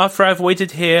 After I have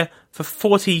waited here for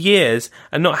 40 years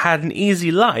and not had an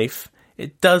easy life,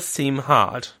 it does seem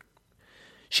hard.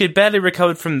 She had barely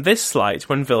recovered from this slight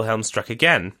when Wilhelm struck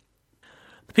again.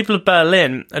 The people of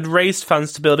Berlin had raised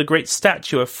funds to build a great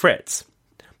statue of Fritz,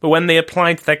 but when they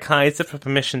applied to their Kaiser for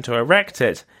permission to erect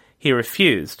it, he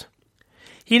refused.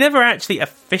 He never actually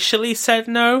officially said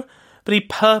no, but he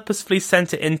purposefully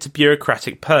sent it into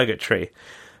bureaucratic purgatory,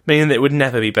 meaning that it would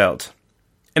never be built.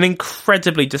 An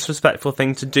incredibly disrespectful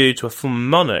thing to do to a former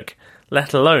monarch,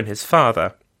 let alone his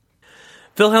father.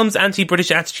 Wilhelm's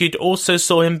anti-British attitude also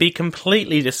saw him be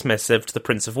completely dismissive to the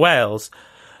Prince of Wales,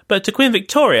 but to Queen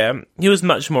Victoria he was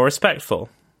much more respectful.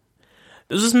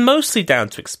 This was mostly down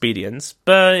to expedience,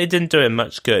 but it didn't do him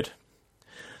much good.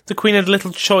 The Queen had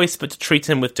little choice but to treat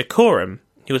him with decorum.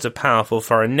 He was a powerful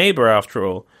foreign neighbour after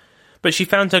all, but she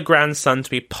found her grandson to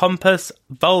be pompous,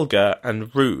 vulgar,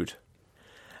 and rude.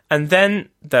 And then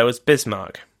there was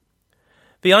Bismarck.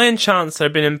 The Iron Chancellor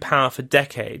had been in power for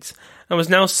decades, and was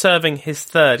now serving his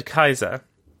third Kaiser.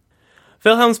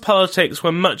 Wilhelm's politics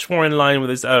were much more in line with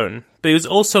his own, but he was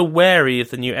also wary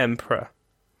of the new emperor.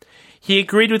 He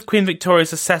agreed with Queen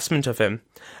Victoria's assessment of him,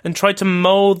 and tried to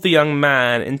mould the young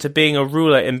man into being a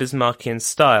ruler in Bismarckian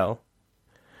style.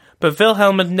 But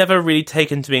Wilhelm had never really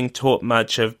taken to being taught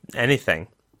much of anything.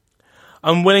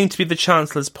 Unwilling to be the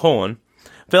Chancellor's pawn,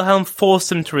 Wilhelm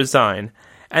forced him to resign,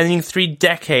 ending 3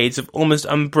 decades of almost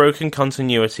unbroken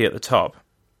continuity at the top.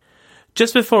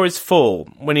 Just before his fall,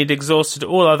 when he'd exhausted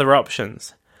all other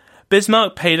options,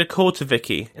 Bismarck paid a call to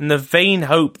Vicky in the vain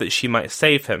hope that she might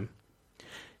save him.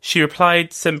 She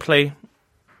replied simply,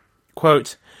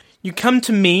 quote, "You come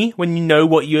to me when you know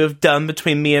what you have done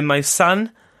between me and my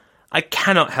son. I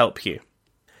cannot help you."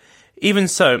 Even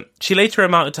so, she later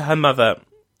remarked to her mother,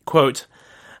 quote,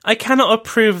 "I cannot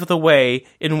approve of the way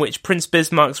in which Prince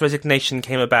Bismarck's resignation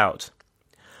came about.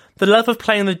 The love of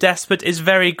playing the despot is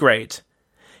very great.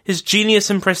 His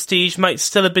genius and prestige might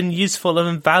still have been useful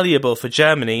and valuable for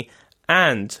Germany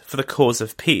and for the cause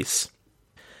of peace."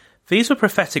 These were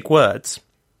prophetic words.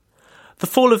 The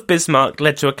fall of Bismarck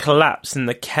led to a collapse in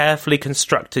the carefully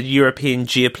constructed European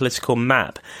geopolitical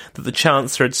map that the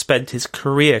Chancellor had spent his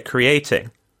career creating.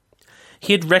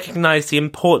 He had recognised the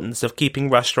importance of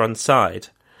keeping Russia on side,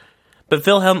 but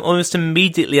Wilhelm almost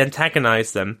immediately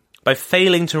antagonised them by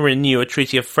failing to renew a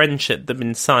treaty of friendship that had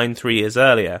been signed 3 years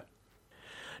earlier.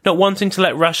 Not wanting to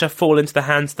let Russia fall into the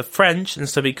hands of the French and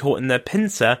so be caught in their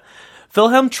pincer,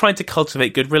 Wilhelm tried to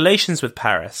cultivate good relations with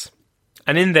Paris.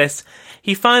 And in this,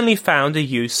 he finally found a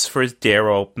use for his dear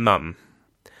old mum.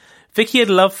 Vicky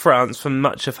had loved France for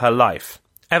much of her life,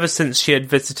 ever since she had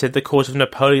visited the court of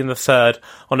Napoleon III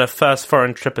on her first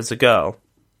foreign trip as a girl.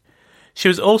 She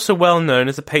was also well known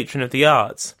as a patron of the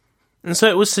arts, and so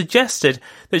it was suggested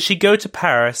that she go to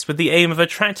Paris with the aim of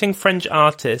attracting French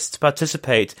artists to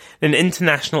participate in an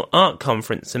international art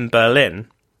conference in Berlin.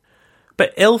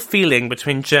 But ill feeling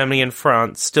between Germany and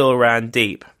France still ran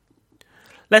deep.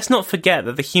 Let's not forget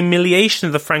that the humiliation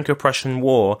of the Franco-Prussian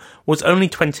War was only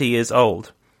 20 years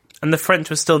old, and the French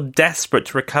were still desperate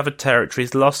to recover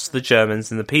territories lost to the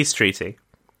Germans in the peace treaty.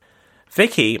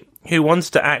 Vicky, who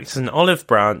wanted to act as an olive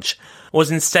branch, was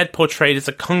instead portrayed as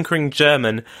a conquering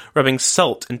German rubbing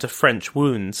salt into French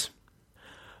wounds.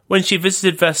 When she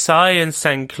visited Versailles and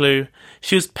Saint-Cloud,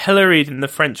 she was pilloried in the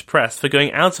French press for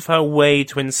going out of her way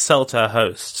to insult her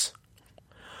hosts.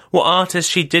 What artists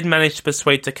she did manage to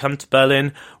persuade to come to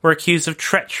Berlin were accused of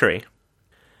treachery.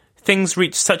 Things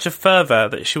reached such a fervour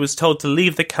that she was told to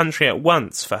leave the country at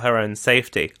once for her own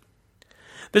safety.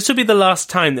 This would be the last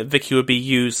time that Vicky would be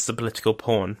used as a political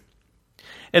pawn.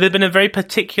 It had been a very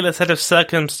particular set of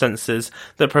circumstances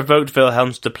that provoked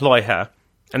Wilhelm to deploy her,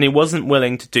 and he wasn't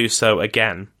willing to do so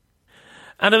again.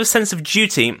 Out of a sense of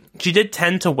duty, she did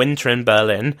tend to winter in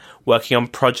Berlin, working on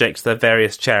projects for their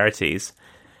various charities.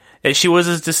 Yet she was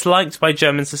as disliked by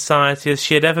German society as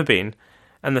she had ever been,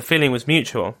 and the feeling was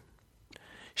mutual.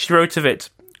 She wrote of it,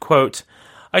 quote,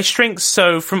 "I shrink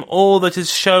so from all that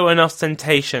is show and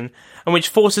ostentation, and which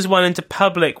forces one into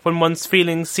public when one's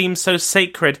feelings seem so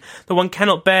sacred that one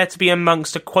cannot bear to be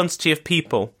amongst a quantity of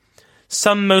people,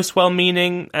 some most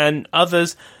well-meaning, and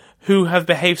others who have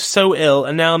behaved so ill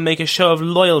and now make a show of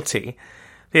loyalty,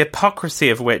 the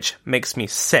hypocrisy of which makes me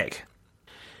sick."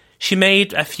 She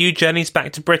made a few journeys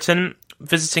back to Britain,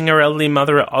 visiting her elderly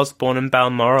mother at Osborne and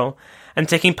Balmoral, and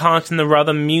taking part in the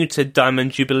rather muted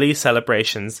Diamond Jubilee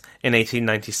celebrations in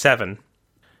 1897.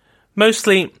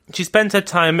 Mostly, she spent her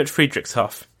time at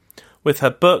Friedrichshof, with her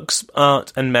books,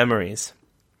 art, and memories.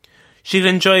 She'd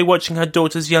enjoy watching her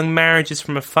daughter's young marriages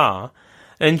from afar,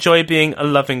 and enjoy being a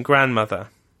loving grandmother.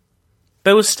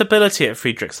 There was stability at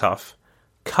Friedrichshof,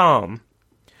 calm.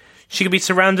 She could be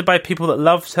surrounded by people that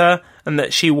loved her and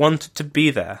that she wanted to be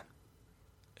there.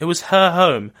 It was her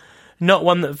home, not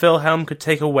one that Wilhelm could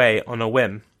take away on a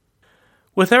whim.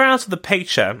 With her out of the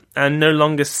picture, and no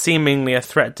longer seemingly a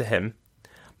threat to him,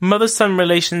 mother-son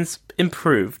relations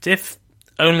improved, if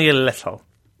only a little.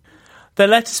 Their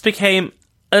letters became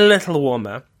a little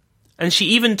warmer, and she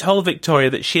even told Victoria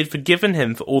that she had forgiven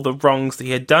him for all the wrongs that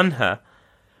he had done her.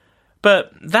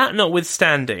 But that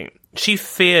notwithstanding, she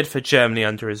feared for Germany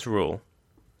under his rule.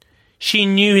 She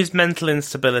knew his mental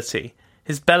instability,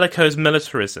 his bellicose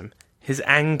militarism, his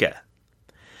anger.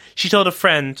 She told a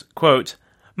friend, quote,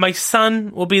 "My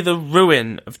son will be the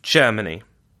ruin of Germany."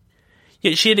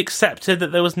 Yet she had accepted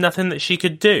that there was nothing that she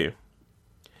could do.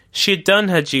 She had done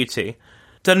her duty,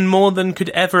 done more than could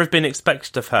ever have been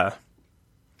expected of her.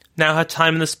 Now her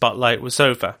time in the spotlight was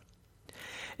over.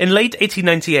 In late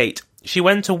 1898, she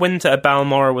went to winter at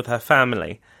Balmoral with her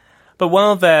family, but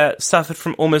while there suffered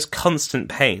from almost constant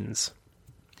pains.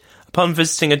 Upon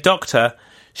visiting a doctor,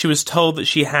 she was told that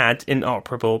she had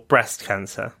inoperable breast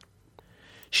cancer.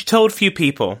 She told few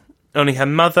people, only her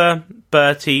mother,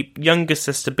 Bertie, younger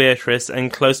sister Beatrice,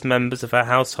 and close members of her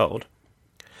household.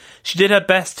 She did her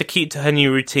best to keep to her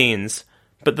new routines,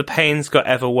 but the pains got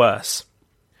ever worse.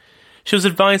 She was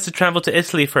advised to travel to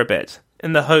Italy for a bit,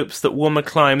 in the hopes that warmer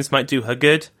climes might do her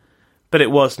good, but it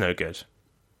was no good.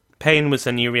 Pain was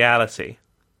a new reality.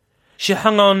 She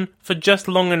hung on for just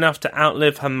long enough to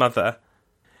outlive her mother.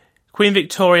 Queen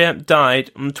Victoria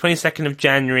died on the 22nd of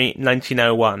January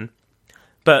 1901,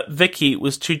 but Vicky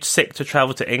was too sick to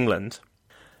travel to England.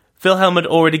 Wilhelm had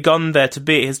already gone there to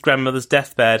be at his grandmother's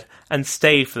deathbed and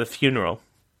stayed for the funeral.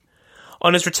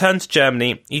 On his return to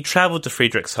Germany, he travelled to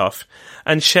Friedrichshof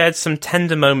and shared some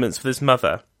tender moments with his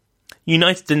mother,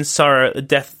 united in sorrow at the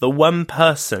death of the one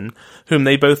person whom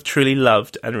they both truly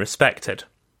loved and respected.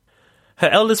 Her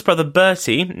eldest brother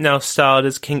Bertie, now styled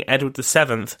as King Edward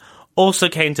VII, also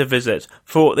came to visit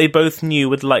for what they both knew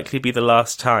would likely be the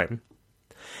last time.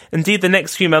 Indeed, the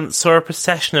next few months saw a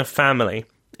procession of family,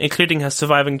 including her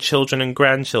surviving children and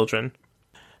grandchildren.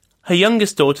 Her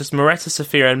youngest daughters, Moretta,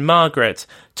 Sophia and Margaret,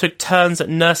 took turns at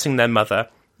nursing their mother,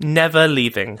 never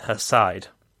leaving her side.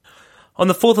 On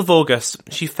the 4th of August,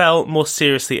 she fell more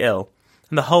seriously ill,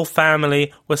 and the whole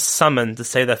family was summoned to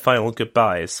say their final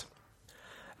goodbyes.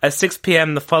 At 6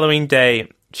 p.m. the following day,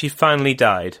 she finally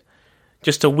died,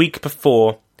 just a week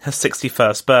before her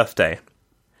 61st birthday.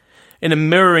 In a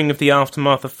mirroring of the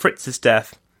aftermath of Fritz's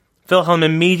death, Wilhelm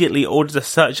immediately ordered a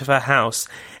search of her house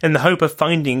in the hope of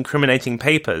finding incriminating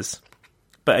papers.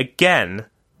 But again,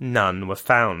 none were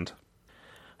found.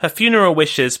 Her funeral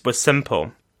wishes were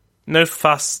simple. No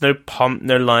fuss, no pomp,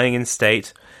 no lying in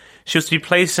state. She was to be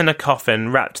placed in a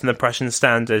coffin wrapped in the Prussian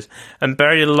standard and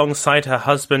buried alongside her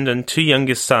husband and 2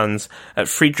 youngest sons at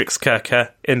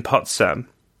Friedrichskirche in Potsdam.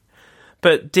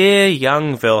 But dear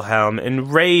young Wilhelm,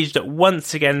 enraged at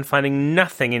once again finding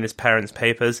nothing in his parents'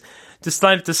 papers,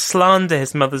 decided to slander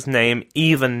his mother's name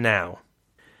even now.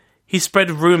 He spread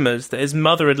rumours that his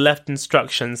mother had left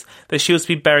instructions that she was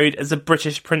to be buried as a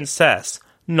British princess,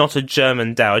 not a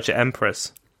German dowager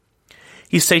empress.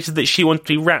 He stated that she wanted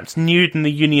to be wrapped nude in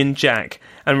the Union Jack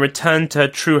and returned to her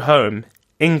true home,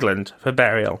 England, for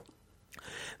burial.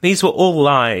 These were all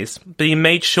lies, but he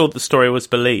made sure the story was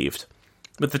believed,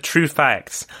 with the true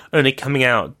facts only coming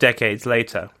out decades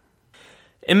later.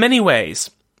 In many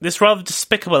ways, this rather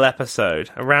despicable episode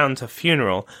around her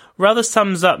funeral rather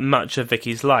sums up much of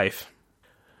Vicky's life.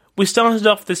 We started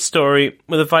off this story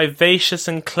with a vivacious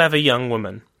and clever young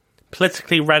woman,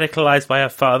 politically radicalised by her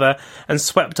father and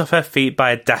swept off her feet by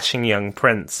a dashing young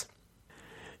prince.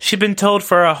 She'd been told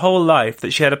for her whole life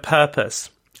that she had a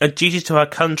purpose, a duty to her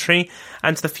country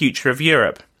and to the future of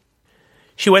Europe.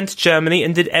 She went to Germany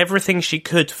and did everything she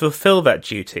could to fulfil that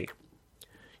duty.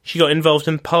 She got involved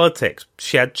in politics,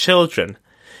 she had children,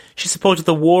 she supported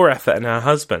the war effort and her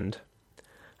husband.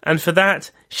 And for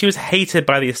that, she was hated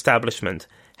by the establishment,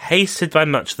 hated by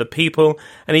much of the people,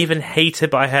 and even hated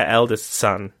by her eldest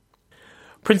son.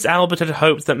 Prince Albert had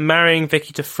hoped that marrying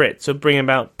Vicky to Fritz would bring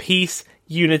about peace,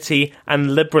 unity,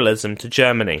 and liberalism to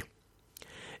Germany.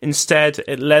 Instead,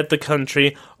 it led the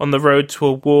country on the road to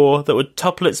a war that would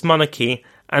topple its monarchy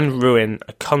and ruin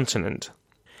a continent.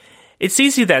 It's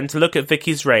easy then to look at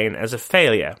Vicky's reign as a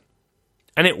failure.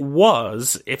 And it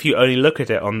was, if you only look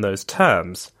at it on those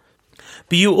terms.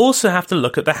 But you also have to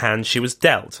look at the hand she was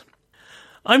dealt.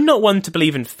 I'm not one to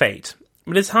believe in fate,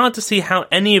 but it's hard to see how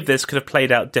any of this could have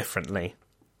played out differently.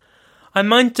 I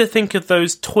mind to think of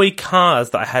those toy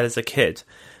cars that I had as a kid.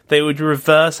 They would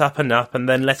reverse up and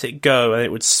then let it go and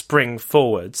it would spring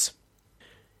forwards.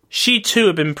 She too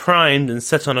had been primed and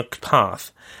set on a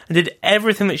path, and did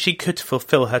everything that she could to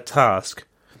fulfill her task.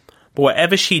 But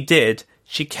whatever she did,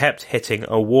 she kept hitting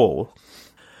a wall.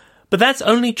 But that's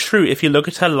only true if you look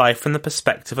at her life from the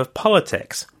perspective of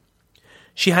politics.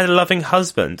 She had a loving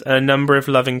husband and a number of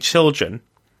loving children.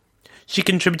 She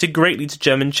contributed greatly to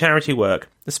German charity work,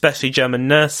 especially German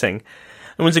nursing,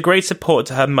 and was a great support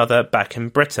to her mother back in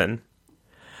Britain.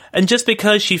 And just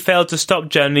because she failed to stop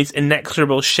Germany's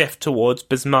inexorable shift towards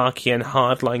Bismarckian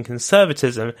hardline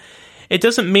conservatism, it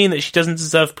doesn't mean that she doesn't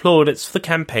deserve plaudits for the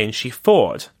campaign she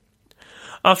fought.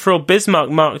 After all, Bismarck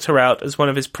marked her out as one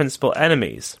of his principal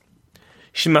enemies.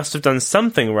 She must have done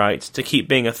something right to keep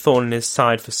being a thorn in his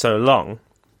side for so long.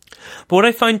 But what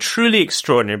I find truly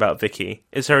extraordinary about Vicky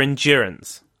is her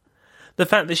endurance. The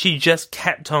fact that she just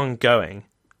kept on going.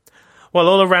 While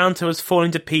all around her was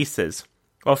falling to pieces,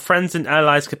 while friends and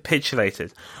allies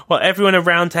capitulated, while everyone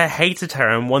around her hated her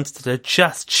and wanted her to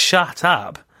just shut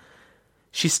up,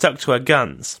 she stuck to her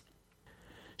guns.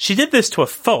 She did this to a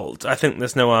fault, I think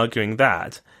there's no arguing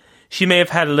that. She may have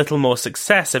had a little more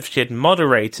success if she had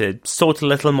moderated, sought a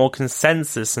little more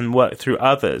consensus and worked through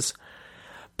others.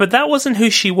 But that wasn't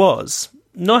who she was,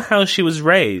 nor how she was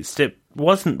raised. It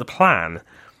wasn't the plan.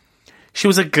 She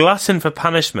was a glutton for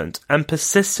punishment, and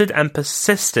persisted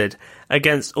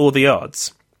against all the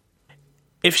odds.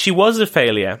 If she was a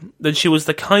failure, then she was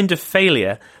the kind of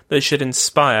failure that should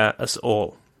inspire us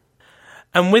all.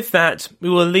 And with that, we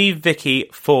will leave Vicky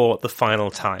for the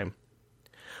final time.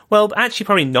 Well, actually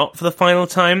probably not for the final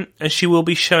time, as she will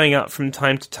be showing up from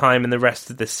time to time in the rest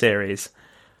of this series.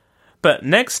 But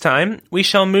next time, we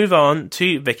shall move on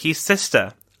to Vicky's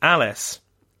sister, Alice.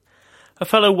 A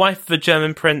fellow wife of a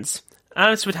German prince,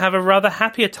 Alice would have a rather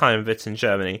happier time of it in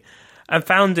Germany, and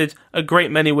founded a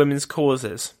great many women's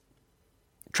causes.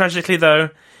 Tragically,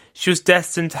 though, she was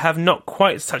destined to have not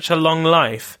quite such a long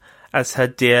life as her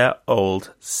dear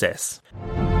old sis.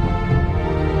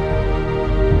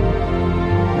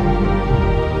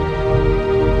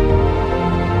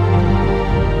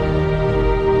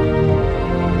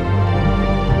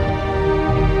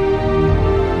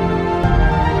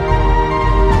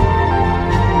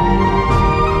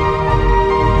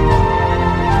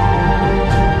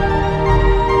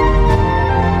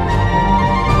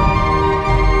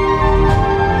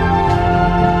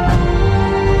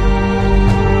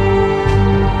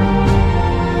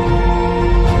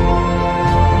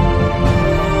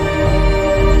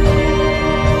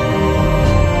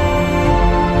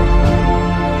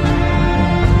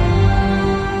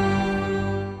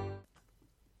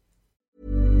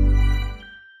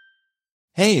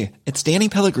 Hey, it's Danny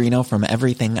Pellegrino from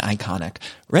Everything Iconic.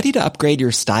 Ready to upgrade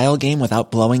your style game without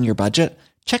blowing your budget?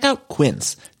 Check out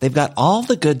Quince. They've got all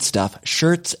the good stuff,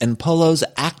 shirts and polos,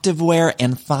 activewear,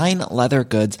 and fine leather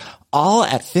goods, all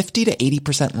at 50 to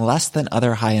 80% less than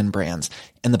other high-end brands.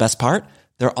 And the best part?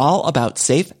 They're all about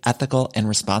safe, ethical, and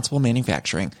responsible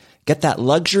manufacturing. Get that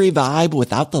luxury vibe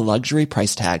without the luxury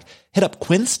price tag. Hit up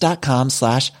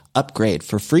quince.com/upgrade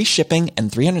for free shipping and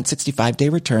 365-day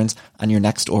returns on your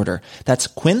next order. That's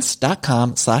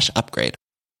quince.com/upgrade.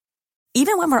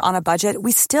 Even when we're on a budget,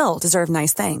 we still deserve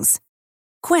nice things.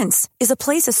 Quince is a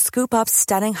place to scoop up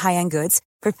stunning high-end goods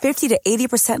for 50 to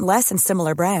 80% less than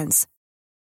similar brands.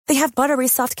 They have buttery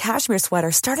soft cashmere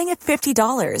sweaters starting at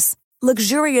 $50,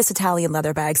 luxurious Italian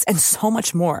leather bags, and so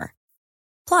much more.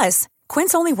 Plus,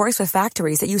 Quince only works with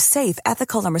factories that use safe,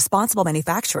 ethical, and responsible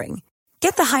manufacturing.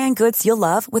 Get the high-end goods you'll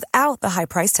love without the high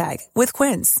price tag with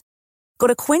Quince. Go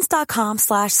to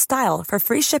quince.com/style for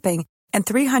free shipping and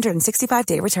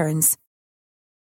 365-day returns.